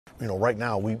right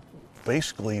now we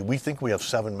think we have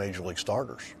 7 major league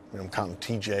starters. I'm counting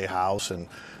T.J. House and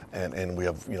we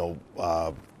have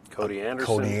Cody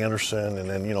Anderson. And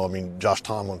then Josh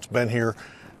Tomlin's been here,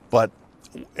 but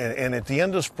and at the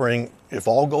end of spring, if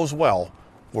all goes well,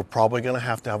 we're probably going to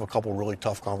have a couple really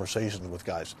tough conversations with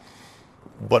guys.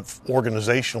 But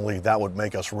organizationally, that would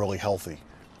make us really healthy.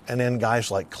 And then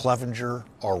guys like Clevenger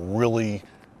are really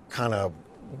kind of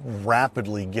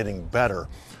rapidly getting better.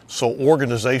 So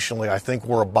organizationally, I think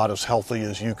we're about as healthy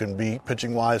as you can be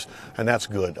pitching-wise, and that's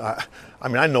good.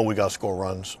 I know we got to score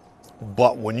runs,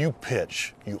 but when you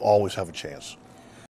pitch, you always have a chance.